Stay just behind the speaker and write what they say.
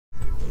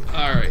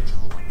Alright.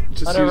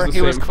 Whatever,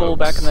 he was cool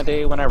back in the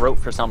day when I wrote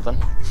for something.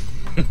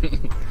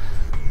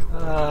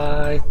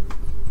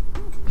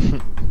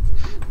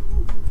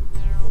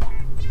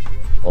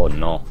 Oh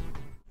no.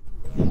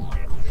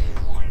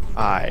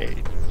 I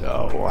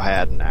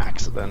had an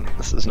accident.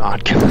 This is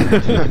not good.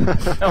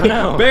 Oh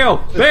no! Bail!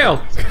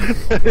 Bail!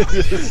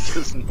 This is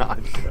just not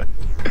good.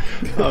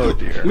 Oh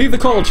dear. Leave the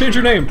call, change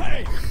your name!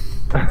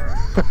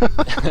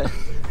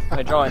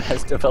 My drawing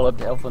has developed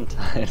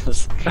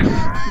elephantitis.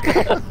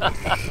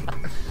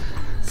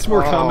 It's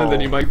more common than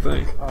you might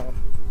think.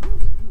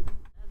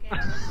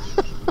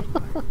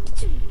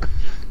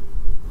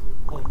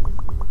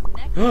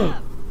 Next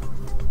up.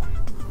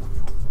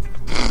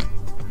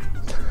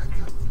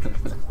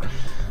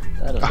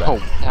 That is the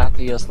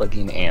happiest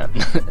looking ant.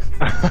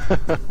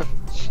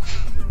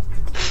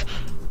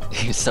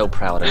 He's so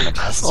proud and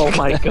majestic. Oh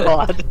my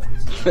god.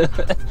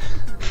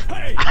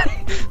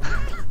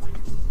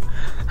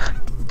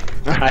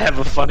 I have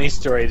a funny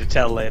story to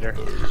tell later.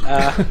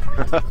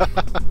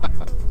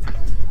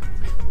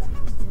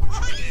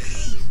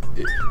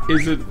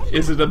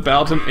 Is it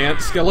about an ant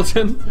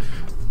skeleton?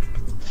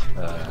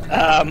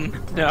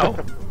 No.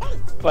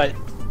 But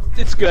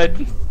it's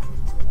good.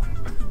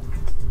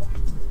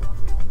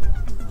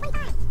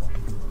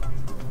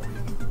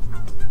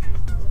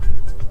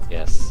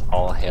 Yes,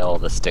 all hail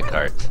the stick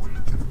art.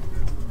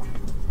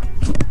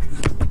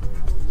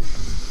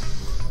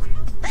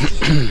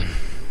 And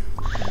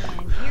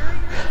here are your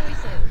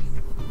choices.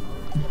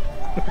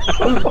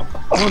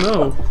 Oh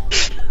no.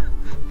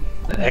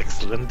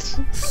 Excellent.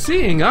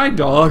 Seeing eye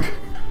dog.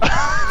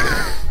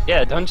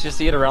 Yeah, don't you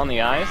see it around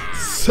the eyes?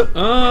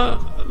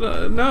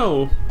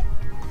 No.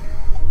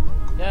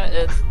 Yeah,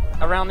 it's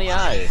around the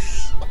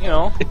eyes. You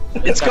know.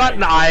 It's got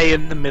an eye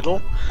in the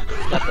middle.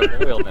 It's got the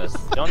loyalness.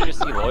 Don't you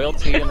see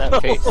loyalty in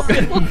that face?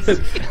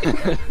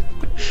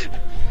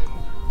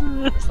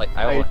 It's like,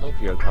 I will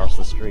help you across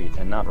the street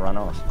and not run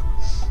off.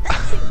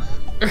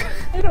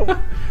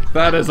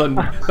 That is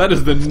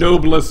the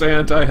noblest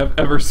ant I have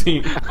ever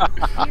seen.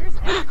 Here's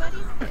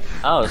everybody's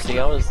Oh, see,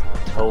 I was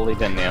totally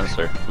didn't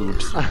answer.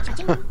 Oops.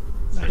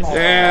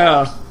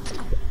 Yeah.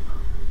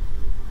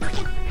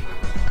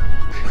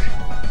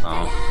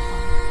 Oh.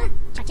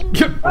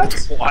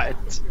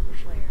 What?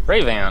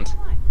 Brave ant.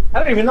 I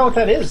don't even know what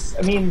that is.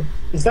 I mean,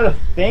 is that a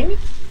thing?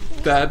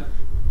 That.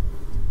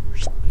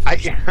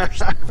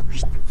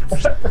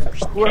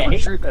 Whoever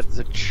drew that is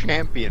a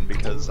champion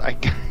because I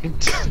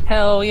can't.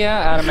 Hell yeah,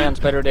 Adamant's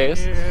better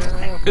days.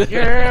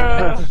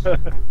 Yeah.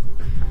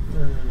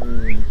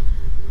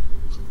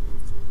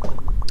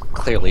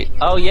 Clearly.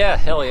 Oh yeah,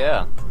 hell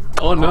yeah.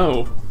 Oh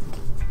no.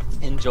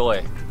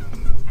 Enjoy.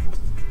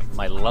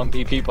 My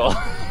lumpy people.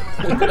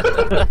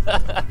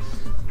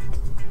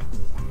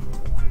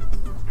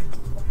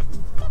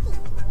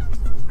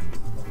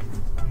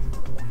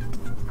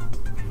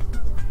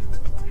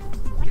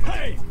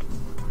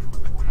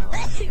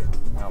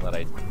 Now that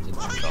I didn't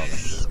draw them to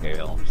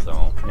scale,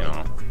 so, you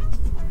know.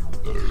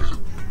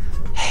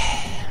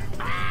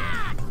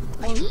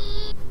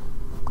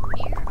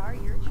 Here are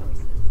your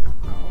choices.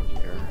 Oh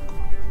dear.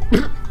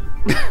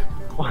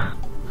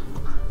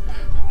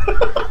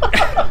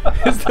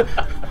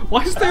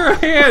 Why is there a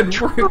hand?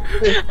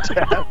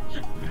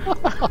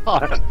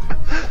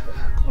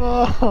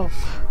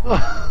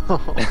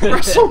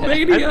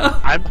 WrestleMania!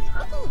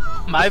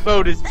 My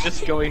vote is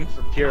just going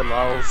for pure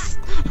lulz.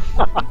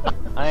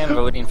 I am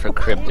voting for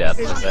crib death,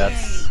 because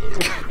that's,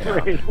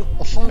 you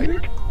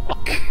know,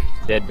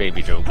 dead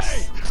baby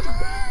jokes.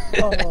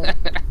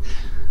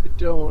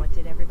 What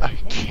did everybody I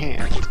think?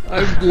 can't.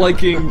 I'm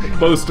liking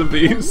most of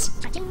these.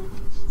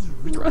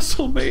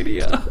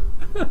 WrestleMania.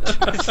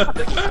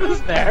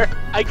 It's there.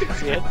 I can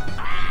see it.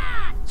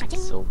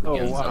 So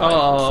begins wow.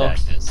 our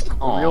sadness.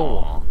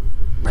 Aww.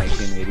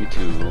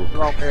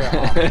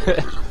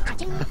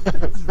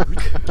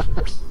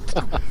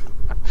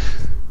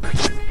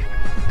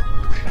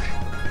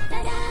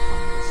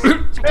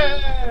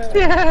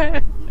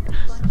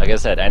 Like I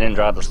said, I didn't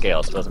draw the scale.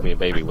 It's supposed to be a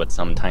baby with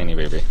some tiny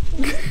baby.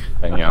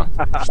 And, you know,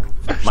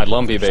 my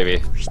lumpy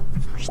baby.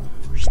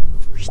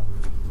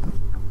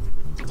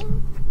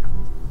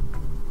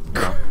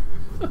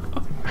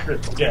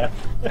 Yeah.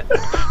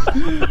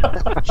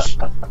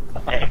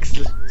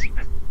 Excellent.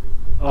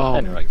 Oh,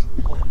 Erik.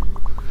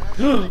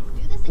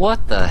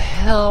 What the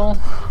hell?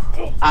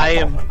 I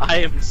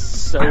am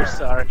so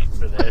sorry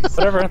for this.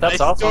 Whatever,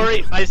 that's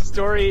awesome. My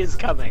story is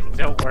coming.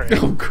 Don't worry.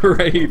 Oh,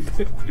 great.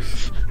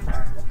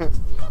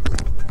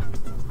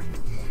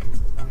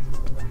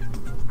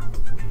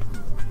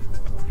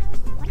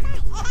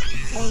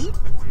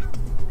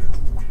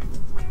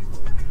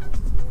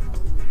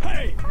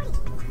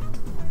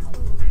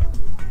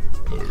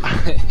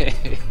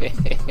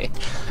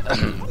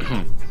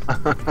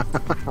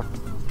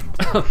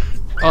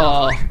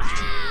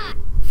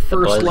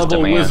 First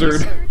level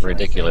wizard.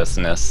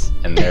 Ridiculousness,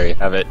 and there you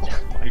have it.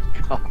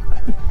 oh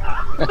my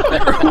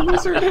god.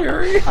 Wizard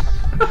Harry.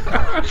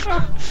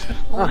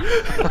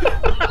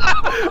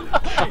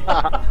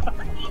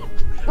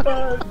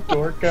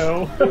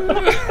 Dorko.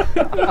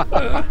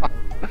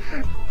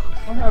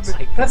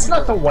 That's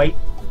not the white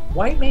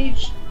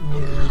mage.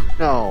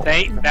 No.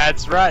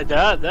 That's right.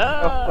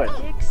 Duh.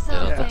 Pick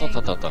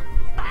something.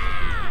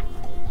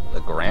 The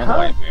Grand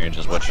White Mage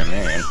is what you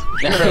mean.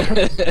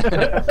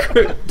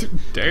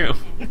 Damn.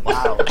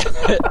 Wow.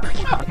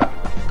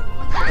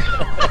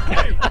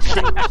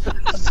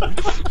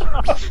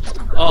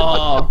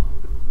 Oh.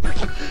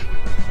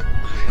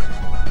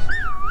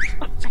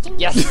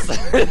 Yes!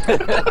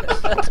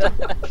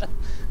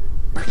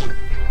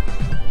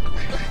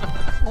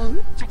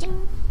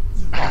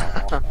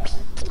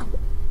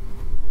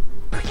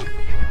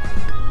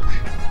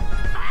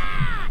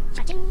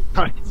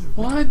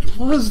 What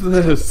was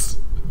this?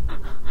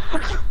 You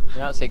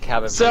not say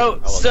cabin. So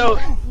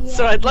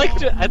I'd like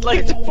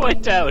to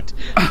point out,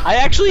 I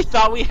actually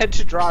thought we had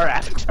to draw our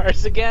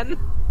avatars again.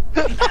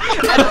 And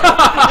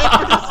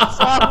I never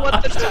saw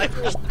what the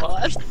title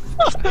was.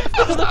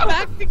 So the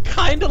fact it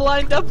kind of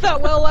lined up that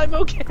well, I'm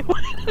okay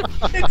with it.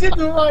 It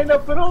didn't line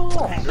up at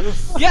all.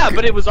 Yeah,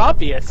 but it was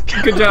obvious.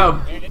 Good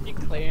job. Vanity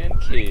Clan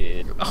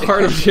Kid.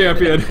 Heart of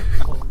Champion.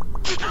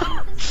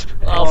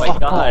 Oh my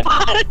god.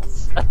 What?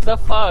 What the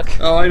fuck?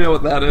 Oh, I know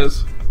what that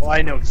is. Oh,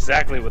 I know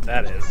exactly what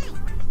that is.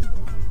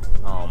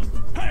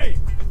 Hey!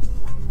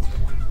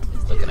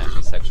 He's looking at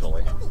me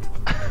sexually.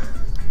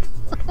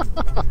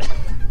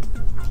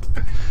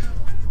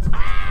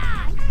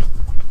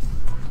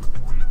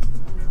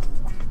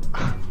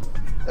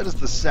 That is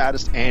the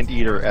saddest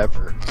anteater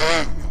ever.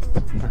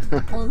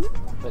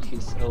 But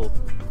he's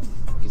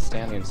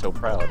standing so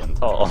proud and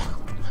tall.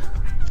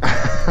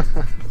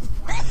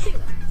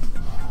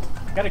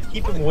 Gotta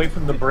keep him away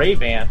from the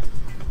brave ant.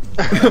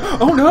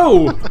 Oh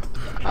no!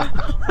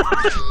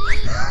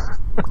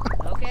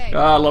 Okay.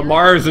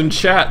 Lamar's in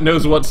chat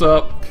knows what's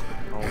up.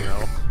 Oh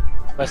no.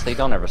 Wesley,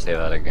 don't ever say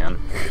that again.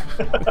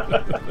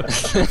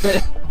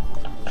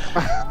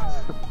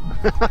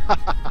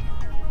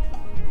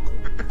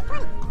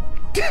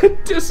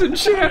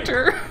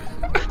 Disenchanter!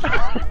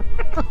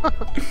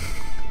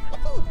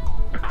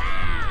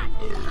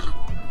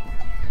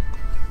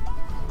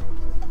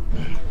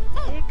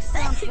 Pick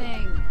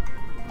something.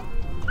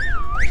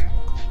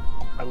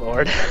 My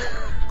lord.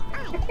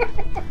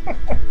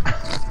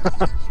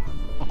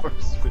 Poor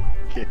sweet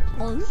kid.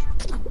 Alright,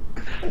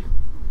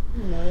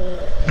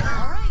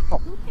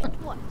 who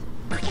picked what?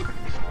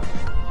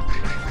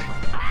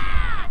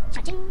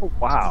 Oh,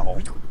 wow.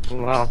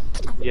 Well,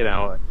 you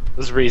know, it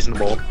was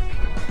reasonable.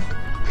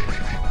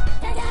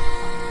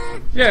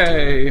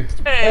 Yay!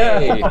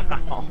 Hey!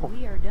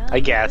 We are done. I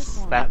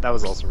guess that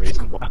was also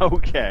reasonable.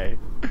 Okay.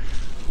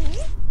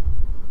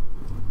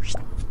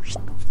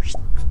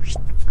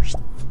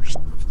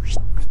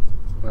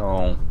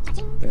 No,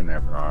 they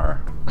never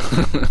are.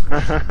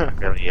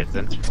 Really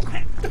isn't.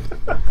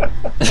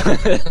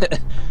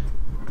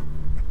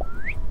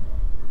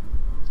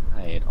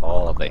 I ate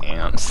all of the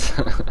ants.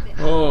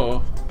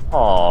 Oh.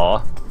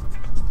 Aww.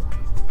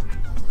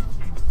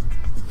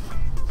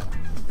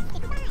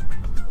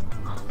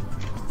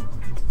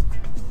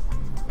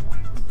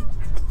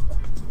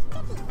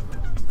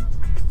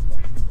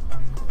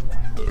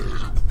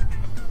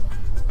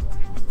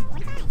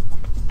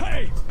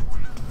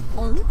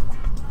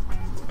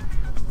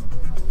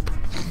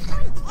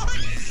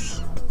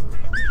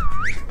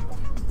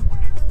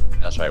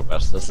 That's right,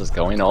 Wes. This is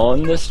going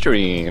on the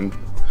stream.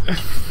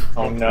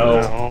 Oh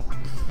no.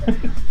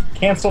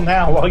 Cancel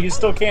now while you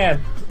still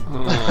can.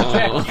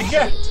 Oh.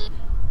 Eject.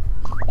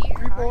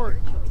 Here are your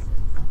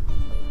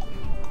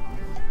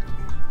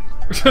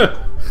choices.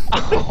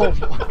 Oh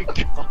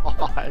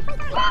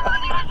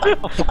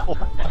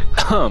my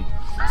god.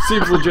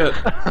 Seems legit.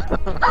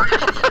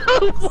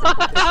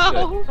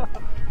 Wow!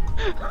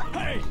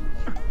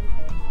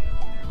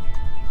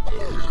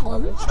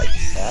 Like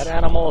sad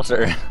animals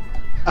or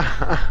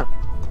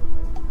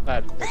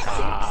But, Pick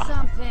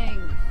something.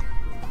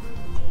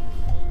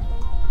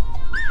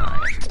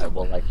 I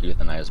will like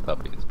euthanize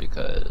puppies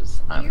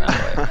because I'm Here,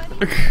 that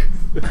way.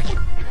 everybody.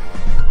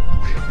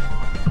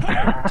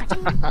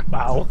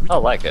 wow. I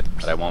like it,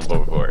 but I won't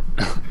vote for it.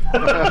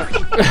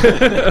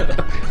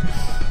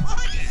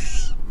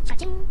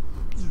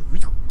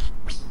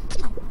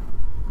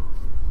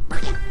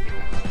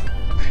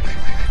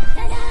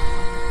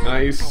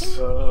 Nice.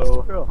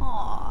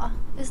 Aw,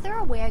 is there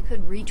a way I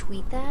could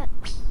retweet that?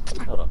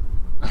 Hold on.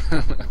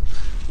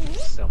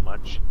 So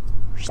much.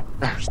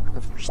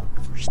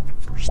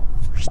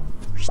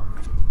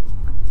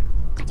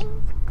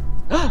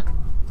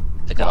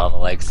 Look at all the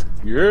likes.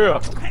 Yeah.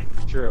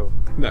 True.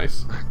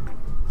 Nice.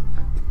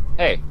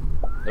 Hey,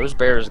 those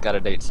bears got a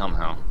date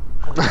somehow.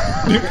 Oh,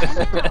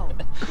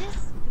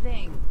 this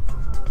thing.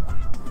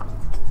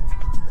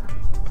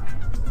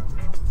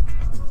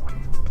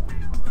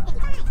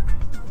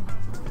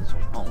 What's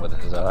wrong with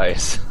his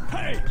eyes?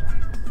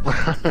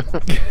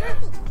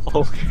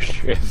 Oh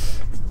shit.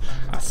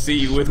 I see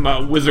you with my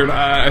wizard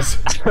eyes.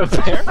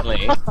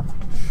 Apparently.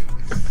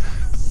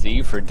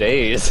 See for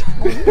days.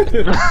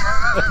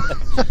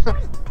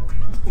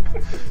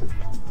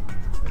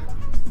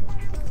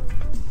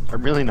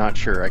 I'm really not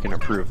sure I can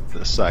approve of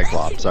this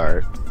Cyclops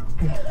art.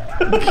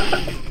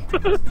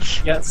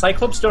 Yeah,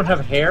 Cyclops don't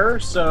have hair,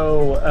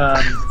 so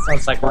it's not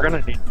Cyclops. We're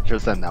gonna need to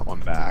send that one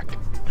back.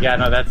 Yeah,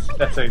 no,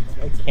 that's a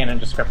canon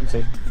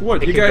discrepancy.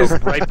 What, It you can guys? go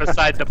right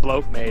beside the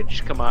bloat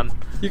mage. Come on.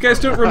 You guys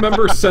don't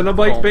remember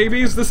Cenobite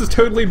babies? This is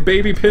totally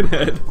baby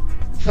Pinhead.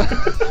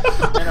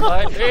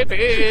 Cenobite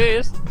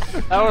babies.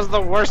 That was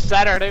the worst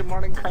Saturday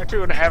morning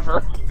cartoon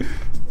ever.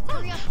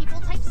 Hurry up, people,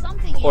 type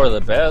something in. Or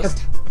the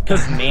best.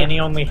 Because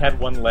Nanny only had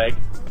one leg.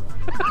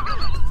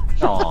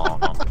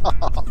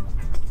 Aww.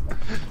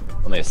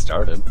 When they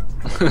started.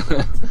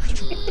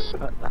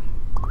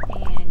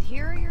 And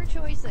here are your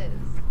choices.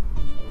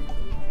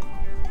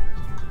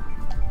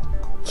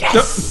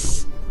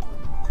 Yes!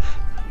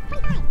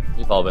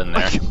 We've all been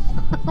there.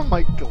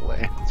 My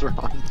glands are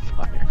on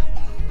fire.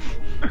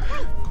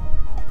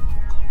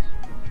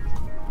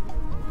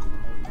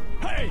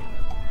 Hey!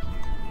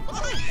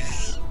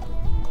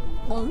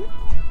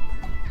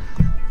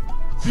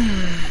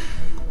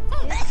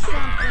 Pick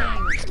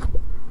something.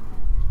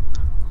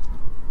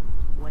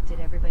 What did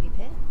everybody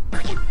pick?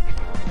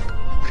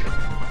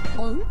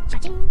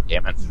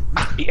 Damn it.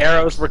 The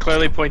arrows were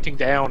clearly pointing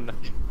down.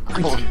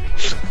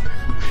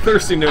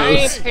 Thirsty I nose.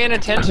 ain't paying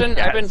attention.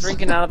 I've been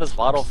drinking out of this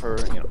bottle for,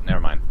 never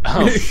mind.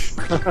 Not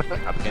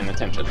paying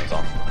attention, that's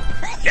all.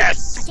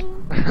 Yes!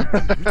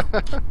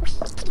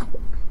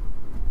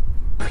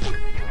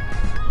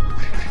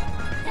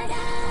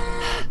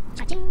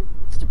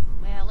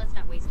 Well, let's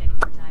not waste any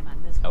more time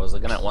on this I one. was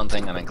looking at one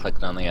thing and I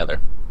clicked on the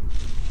other.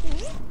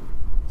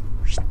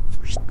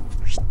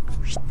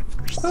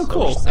 Oh,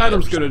 cool.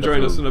 Adam's gonna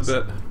join us in a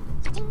bit.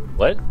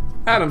 What?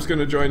 Adam's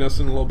gonna join us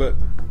in a little bit.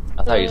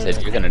 I thought you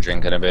said you're gonna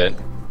drink in a bit.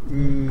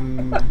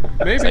 Maybe.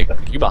 It's like,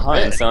 you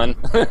behind, son.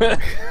 Half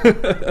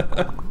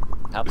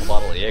a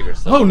bottle of Jaeger.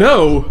 So. Oh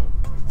no!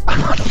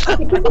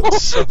 I'm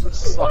so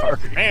sorry.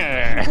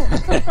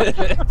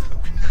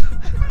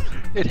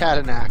 It had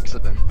an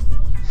accident.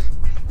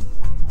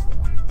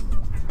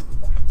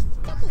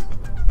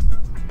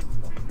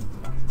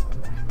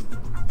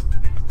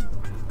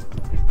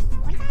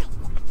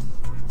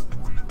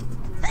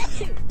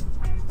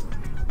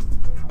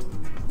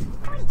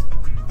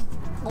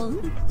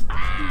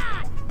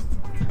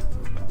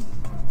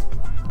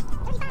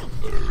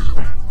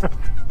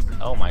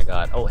 Oh my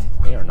god. Oh,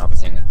 they are not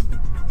seeing it.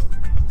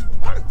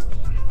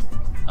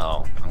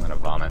 Oh, I'm gonna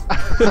vomit.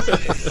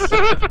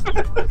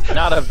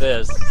 Not of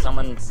this.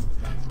 Someone's.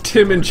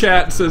 Tim in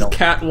chat says Nope.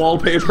 cat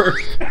wallpaper.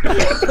 Okay,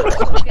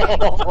 here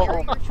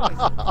are your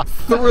choices.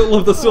 Thrill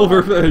of the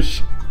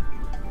silverfish.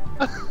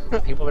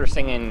 People are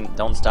singing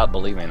Don't Stop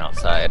Believing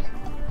outside.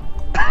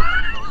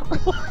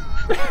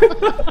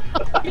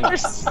 Your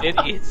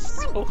city is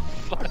so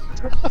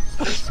fucked.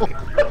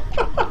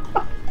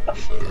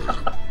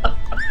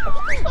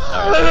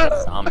 Alright,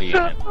 zombie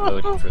in it.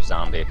 Voting for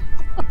zombie.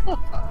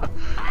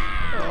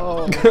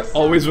 Oh,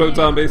 Always vote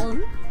zombies.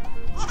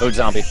 Vote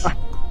zombie.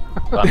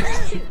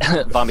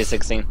 Zombie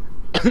 16.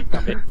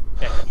 Zombie. And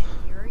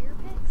here are your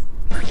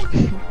picks.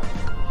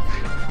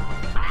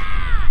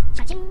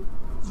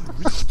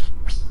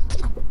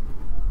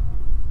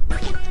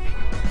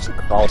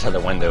 Fall to the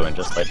window and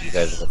just let you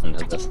guys listen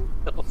to this.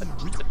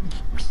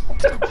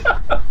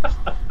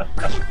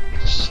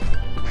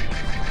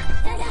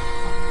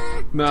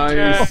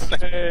 Nice.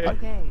 Okay,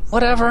 so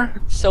Whatever.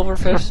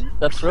 Silverfish.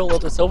 The thrill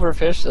of the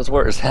silverfish is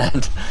where it's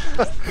at.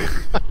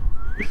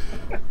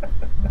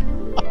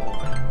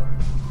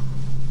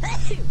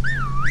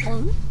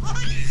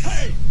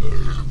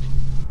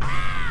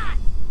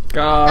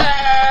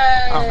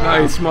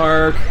 Nice,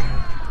 Mark.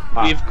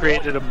 We've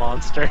created a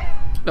monster.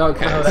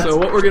 Okay, so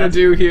what we're gonna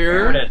do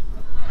here...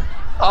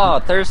 Oh,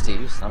 Thursty,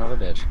 you son of a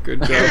bitch.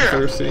 Good job,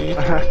 Thursty.